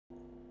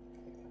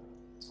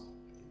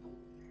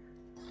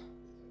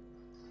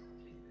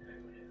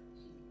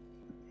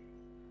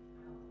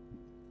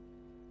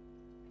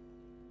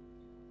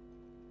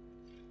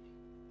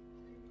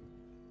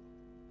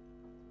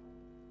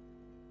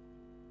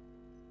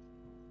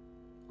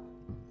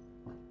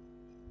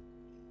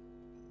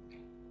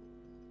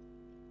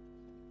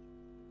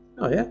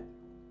Oh yeah.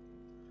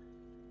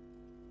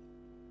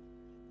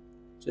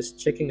 Just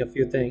checking a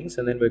few things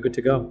and then we're good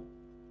to go.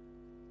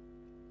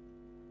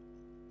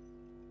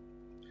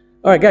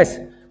 All right, guys.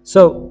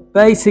 So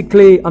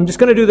basically, I'm just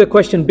going to do the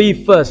question B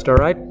first, all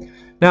right?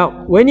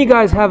 Now, when you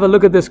guys have a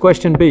look at this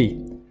question B,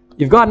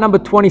 you've got number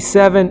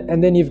 27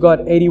 and then you've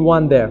got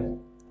 81 there.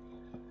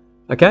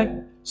 Okay?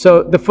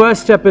 So the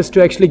first step is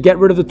to actually get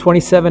rid of the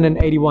 27 and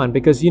 81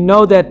 because you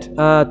know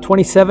that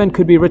 27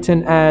 could be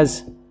written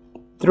as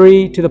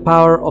 3 to the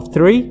power of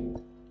 3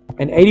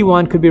 and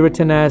 81 could be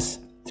written as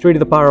 3 to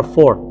the power of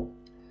 4.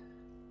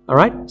 All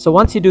right? So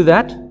once you do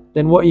that,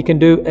 then what you can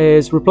do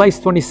is replace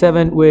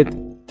 27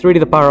 with 3 to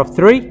the power of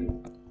 3,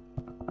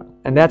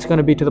 and that's going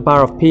to be to the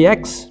power of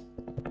px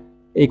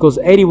equals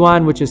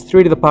 81, which is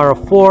 3 to the power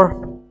of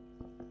 4,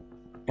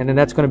 and then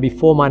that's going to be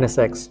 4 minus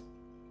x.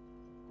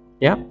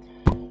 Yeah?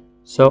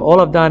 So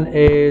all I've done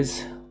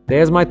is,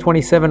 there's my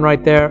 27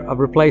 right there. I've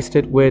replaced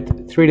it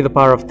with 3 to the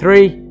power of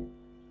 3,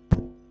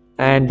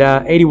 and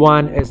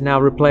 81 is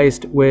now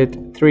replaced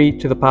with 3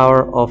 to the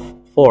power of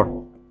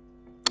 4.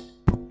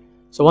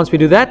 So once we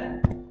do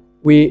that,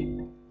 we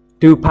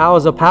do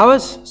powers of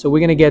powers. So we're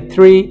going to get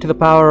 3 to the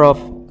power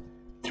of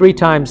 3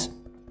 times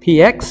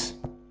px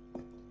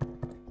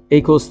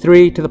equals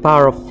 3 to the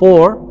power of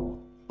 4.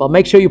 But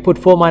make sure you put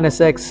 4 minus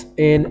x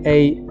in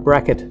a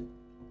bracket.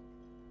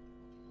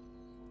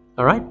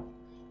 All right?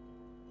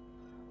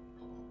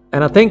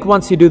 And I think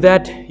once you do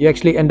that, you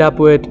actually end up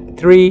with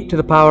 3 to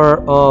the power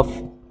of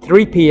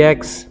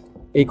 3px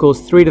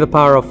equals 3 to the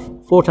power of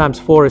 4 times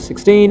 4 is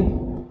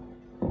 16.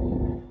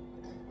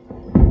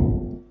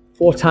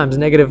 4 times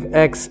negative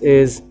x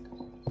is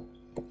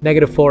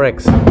negative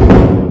 4x.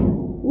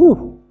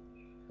 Ooh.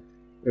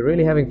 We're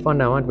really having fun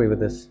now, aren't we,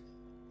 with this?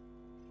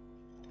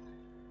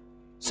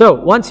 So,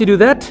 once you do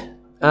that,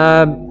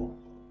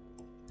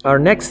 our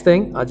next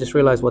thing, I just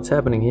realized what's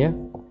happening here.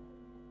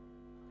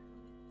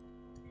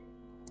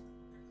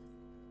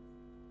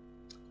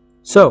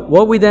 So,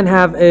 what we then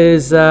have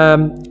is,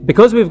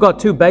 because we've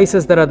got two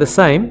bases that are the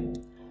same,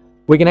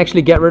 we can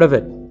actually get rid of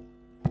it.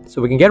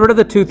 So, we can get rid of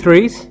the two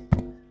 3's.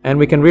 And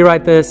we can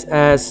rewrite this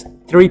as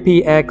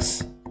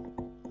 3px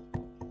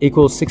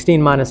equals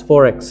 16 minus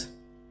 4x.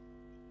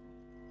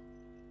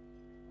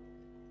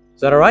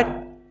 Is that all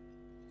right?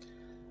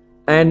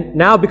 And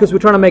now, because we're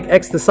trying to make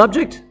x the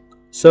subject,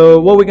 so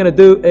what we're going to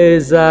do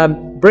is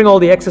bring all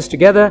the x's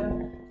together.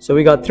 So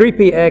we got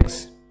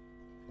 3px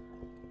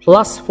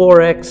plus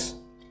 4x,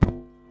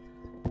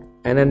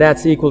 and then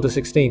that's equal to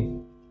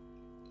 16.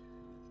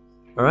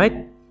 All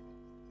right?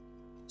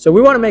 So we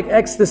want to make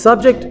x the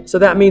subject, so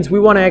that means we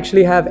want to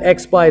actually have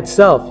x by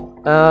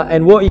itself.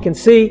 And what you can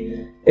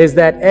see is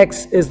that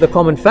x is the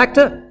common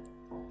factor.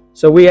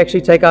 So we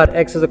actually take out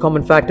x as a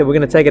common factor. We're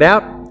going to take it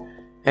out.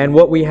 And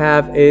what we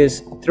have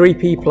is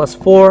 3p plus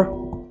 4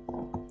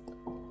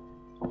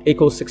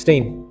 equals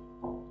 16.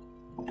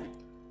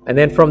 And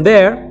then from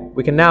there,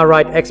 we can now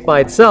write x by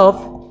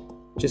itself,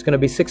 which is going to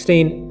be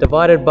 16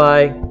 divided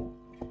by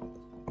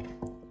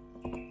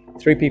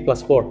 3p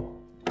plus 4.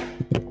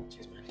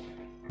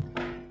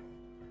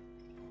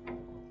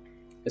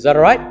 Is that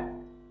all right?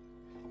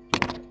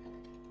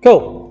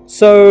 Cool.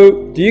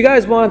 So, do you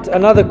guys want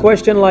another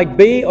question like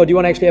B, or do you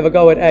want to actually have a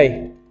go at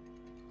A?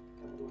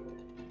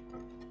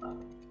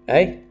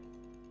 A?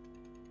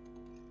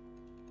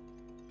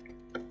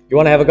 You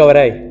want to have a go at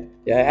A?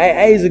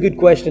 Yeah, A is a good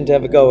question to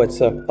have a go at.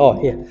 So, oh,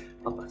 here.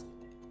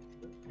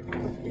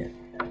 Yeah.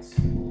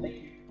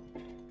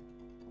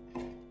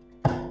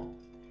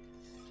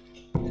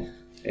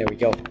 There we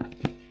go.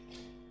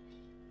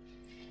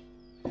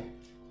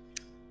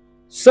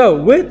 So,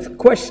 with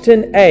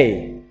question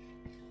A,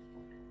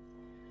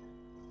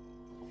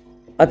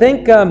 I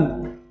think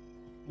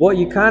what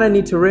you kind of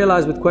need to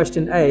realize with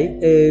question A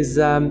is,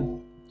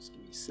 just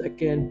give me a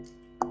second,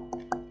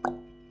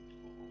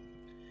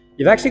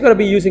 you've actually got to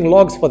be using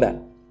logs for that.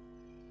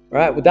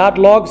 Right? Without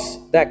logs,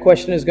 that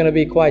question is going to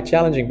be quite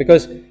challenging,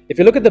 because if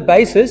you look at the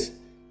bases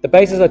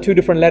are two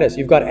different letters.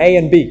 You've got A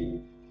and B.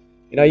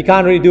 You know, you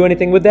can't really do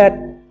anything with that.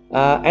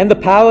 And the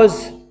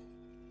powers,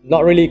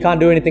 not really, you can't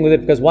do anything with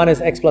it, because one is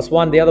x plus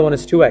 1, the other one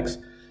is 2x.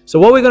 So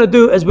what we're going to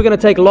do is we're going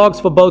to take logs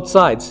for both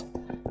sides.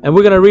 And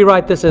we're going to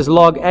rewrite this as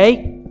log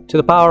A to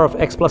the power of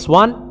x plus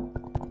 1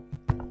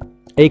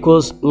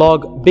 equals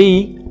log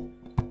B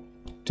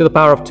to the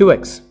power of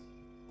 2x.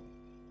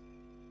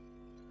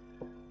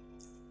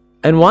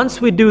 And once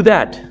we do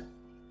that,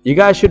 you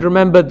guys should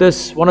remember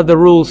this, one of the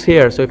rules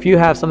here. So if you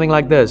have something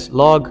like this,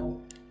 log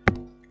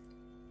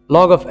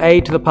of A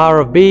to the power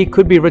of B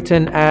could be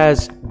written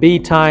as B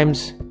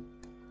times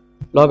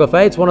log of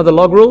A. It's one of the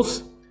log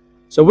rules.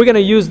 So we're going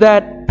to use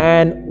that,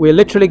 and we're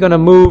literally going to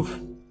move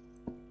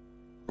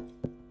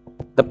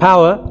the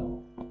power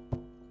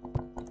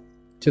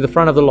to the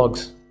front of the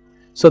logs.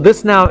 So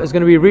this now is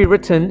going to be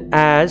rewritten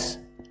as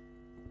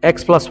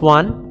x plus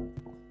 1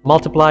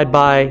 multiplied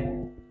by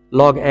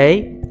log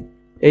A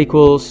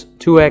equals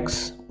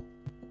 2x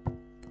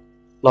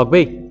log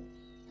B.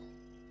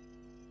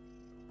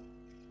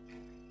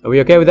 Are we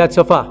okay with that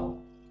so far?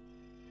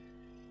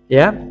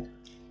 Yeah?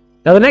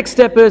 Now the next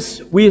step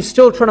is we're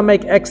still trying to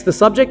make x the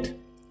subject.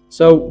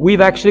 So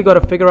we've actually got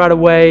to figure out a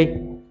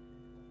way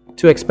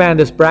to expand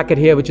this bracket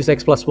here, which is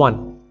x plus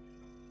 1.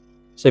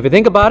 So if you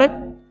think about it,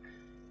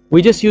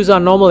 we just use our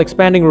normal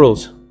expanding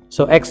rules.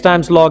 So x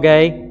times log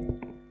a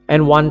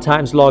and 1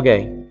 times log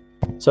a.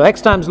 So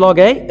x times log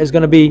a is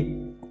going to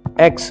be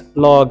x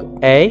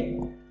log a,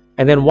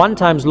 and then 1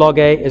 times log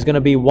a is going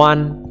to be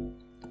 1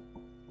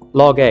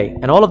 log a.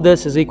 And all of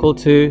this is equal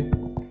to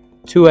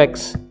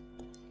 2x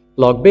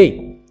log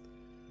b.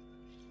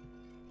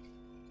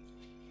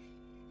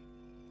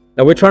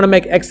 Now we're trying to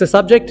make x the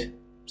subject,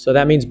 so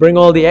that means bring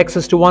all the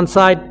x's to one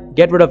side,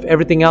 get rid of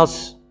everything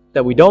else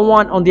that we don't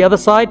want on the other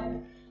side.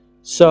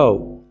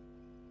 So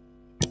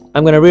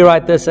I'm going to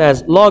rewrite this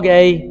as log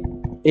a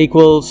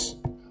equals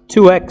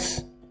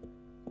 2x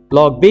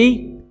log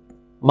b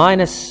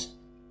minus,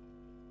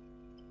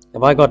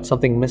 have I got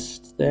something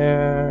missed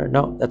there?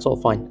 No, that's all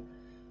fine.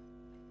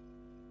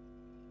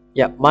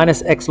 Yeah,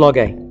 minus x log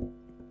a.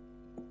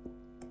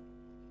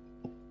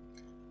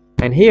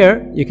 And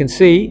here you can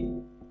see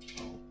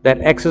that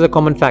x is a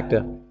common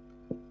factor.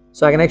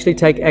 So I can actually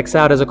take x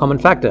out as a common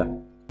factor.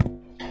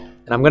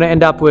 And I'm going to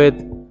end up with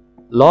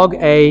log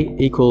a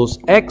equals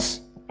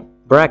x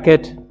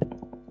bracket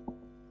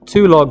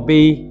 2 log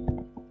b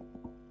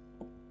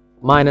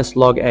minus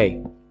log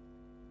a.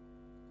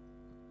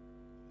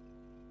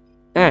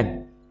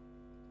 And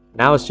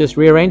now it's just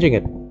rearranging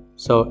it.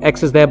 So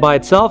x is there by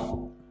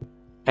itself,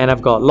 and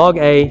I've got log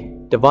a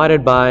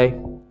divided by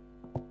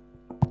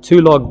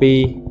 2 log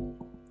b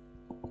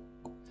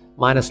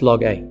minus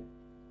log a.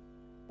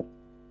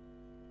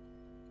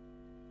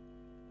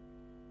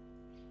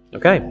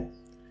 Okay.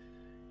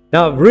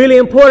 Now, really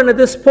important at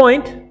this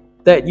point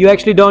that you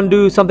actually don't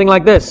do something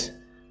like this.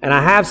 And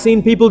I have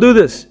seen people do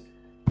this.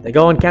 They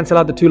go and cancel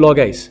out the 2 log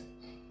a's.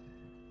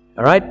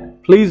 All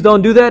right? Please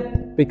don't do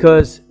that,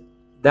 because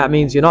that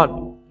means you're not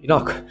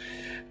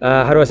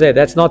how do I say it?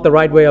 That's not the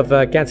right way of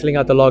canceling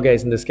out the log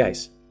a's in this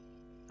case.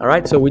 All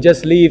right? So we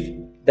just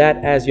leave that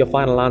as your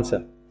final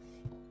answer.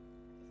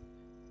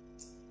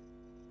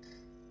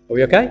 Are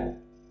we okay?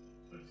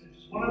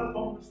 Just one other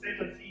common mistake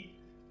I see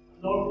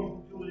a lot of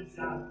people do is,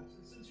 so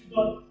since you've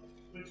got,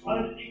 we're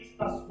trying to x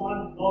plus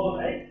 1 log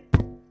of a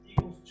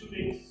equals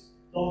 2x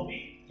log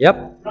b.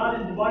 Yep. Rather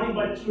than dividing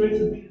by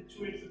 2x and bring the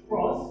 2x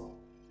across,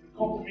 you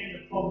complement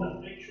the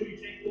problem. Make sure you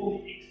take all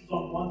the x's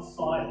on one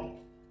side.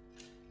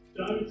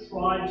 Don't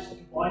try just to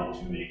divide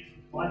 2x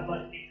and divide by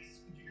x,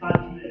 because you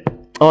can't do that.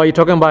 Oh, you're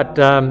talking about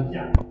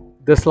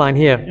this line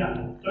here.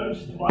 Yeah, don't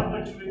just divide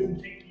by 2x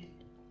and take the...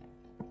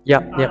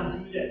 Yeah, you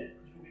can't do that,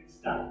 because you'll get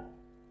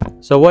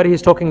stuck. So what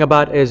he's talking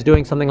about is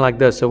doing something like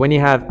this. So when you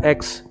have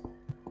x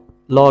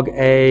log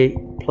a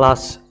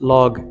plus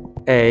log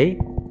a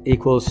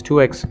equals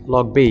 2x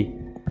log b.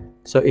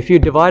 So if you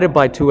divide it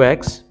by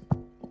 2x,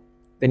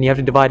 then you have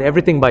to divide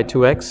everything by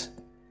 2x.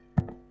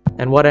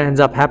 And what ends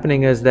up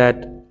happening is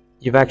that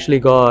you've actually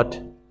got,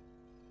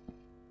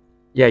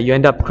 you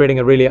end up creating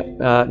a really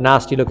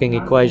nasty looking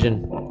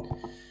equation.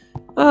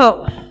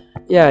 Oh,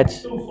 yeah,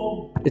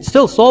 it's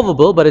still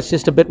solvable, but it's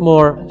just a bit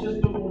more,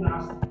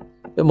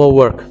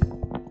 work.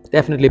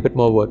 Definitely a bit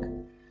more work.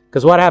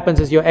 Because what happens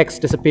is your x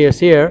disappears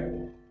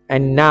here,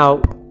 and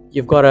now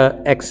you've got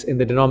a x in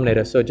the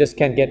denominator, so it just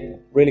can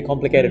get really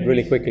complicated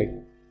really quickly.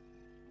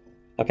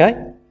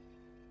 Okay?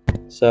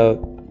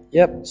 So,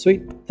 yep,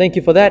 sweet. Thank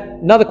you for that.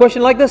 Another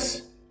question like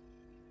this?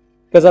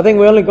 Because I think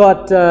we only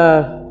got,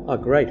 oh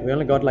great, we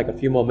only got like a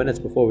few more minutes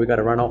before we got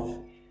to run off.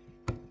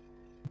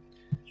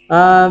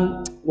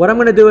 What I'm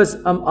going to do is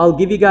I'll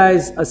give you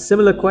guys a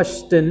similar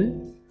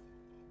question.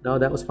 No,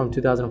 that was from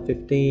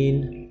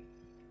 2015.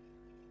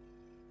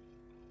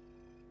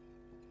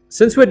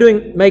 Since we're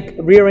doing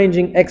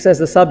rearranging x as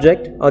the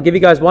subject, I'll give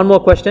you guys one more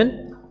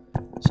question.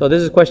 So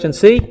this is question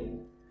C.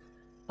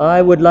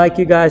 I would like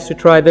you guys to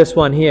try this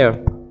one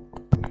here.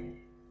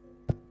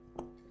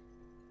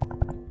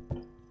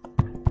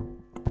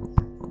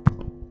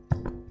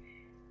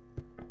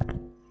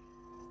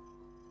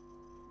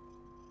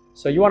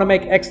 So you want to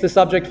make x the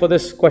subject for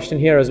this question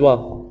here as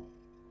well.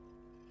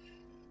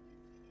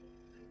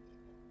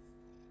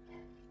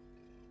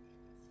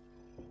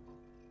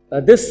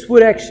 This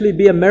would actually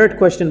be a merit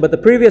question, but the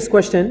previous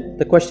question,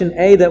 the question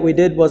A that we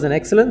did, was an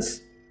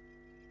excellence.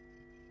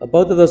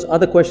 Both of those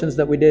other questions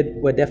that we did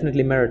were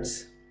definitely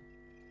merits.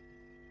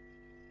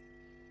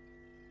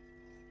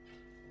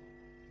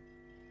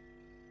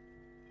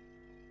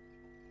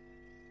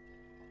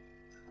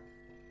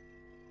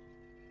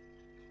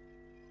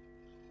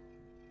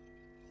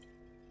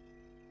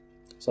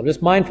 So I'm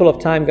just mindful of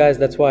time, guys.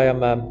 That's why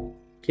I'm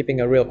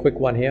keeping a real quick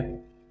one here.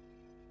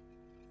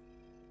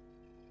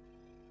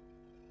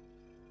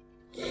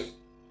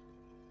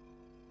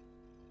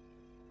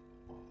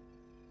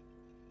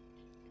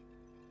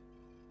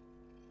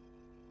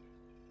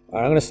 All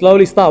right, I'm going to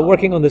slowly start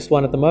working on this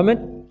one at the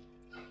moment.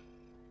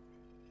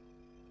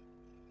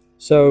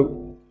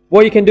 So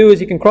what you can do is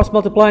you can cross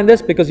multiply in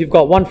this, because you've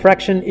got one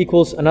fraction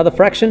equals another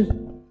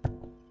fraction.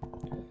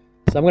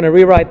 So I'm going to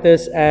rewrite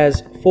this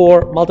as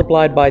 4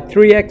 multiplied by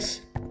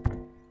 3x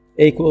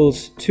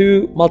equals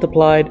 2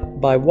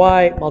 multiplied by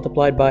y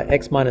multiplied by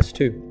x minus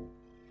 2.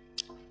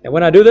 And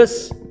when I do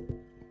this,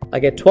 I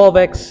get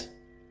 12x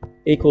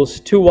equals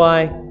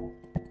 2y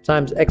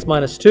times x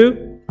minus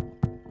 2.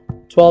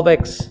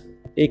 12x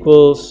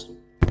equals,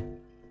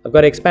 I've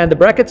got to expand the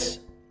brackets,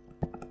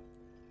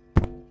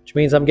 which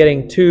means I'm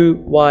getting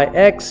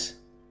 2yx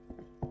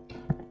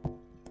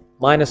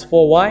minus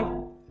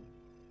 4y.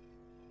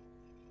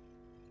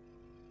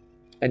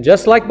 And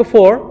just like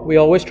before, we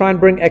always try and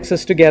bring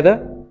x's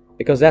together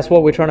because that's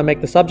what we're trying to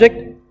make the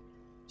subject.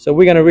 So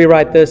we're going to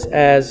rewrite this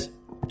as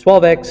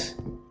 12x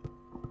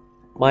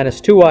minus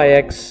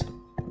 2yx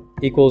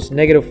equals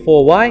negative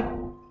 4y.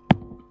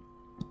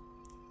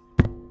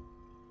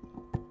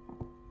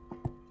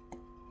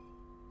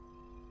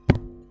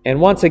 And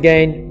once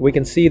again, we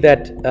can see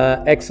that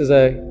x is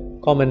a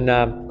common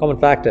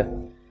factor.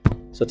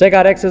 So take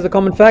out x as a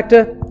common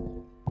factor,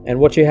 and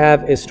what you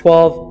have is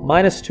 12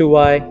 minus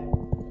 2y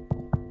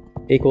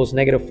equals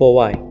negative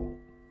 4y.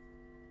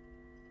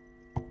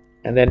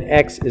 And then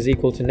x is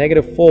equal to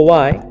negative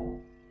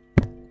 4y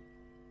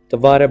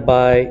divided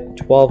by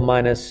 12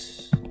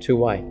 minus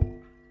 2y.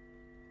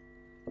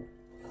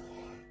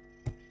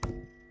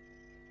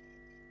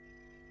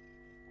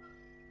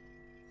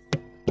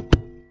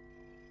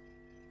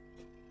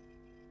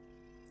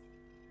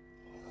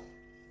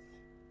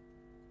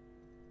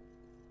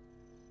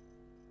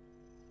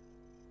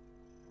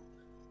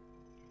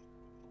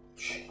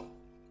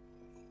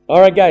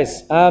 Alright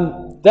guys,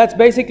 that's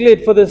basically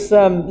it for this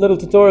little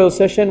tutorial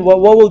session. What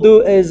we'll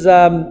do is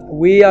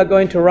we are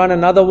going to run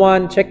another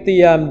one. Check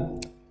the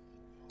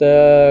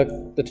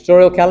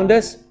tutorial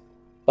calendars.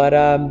 But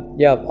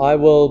yeah, I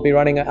will be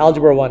running an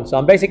algebra one. So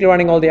I'm basically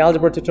running all the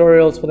algebra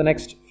tutorials for the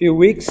next few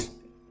weeks.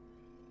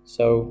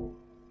 So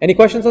any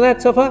questions on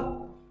that so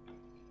far?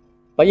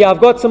 But yeah,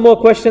 I've got some more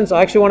questions.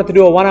 I actually wanted to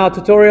do a 1-hour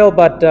tutorial,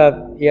 but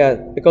yeah,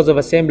 because of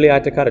assembly I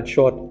had to cut it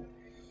short.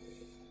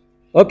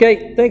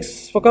 Okay,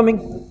 thanks for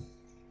coming.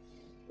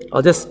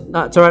 It's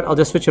alright, I'll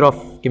just switch it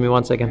off. Give me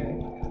 1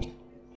 second.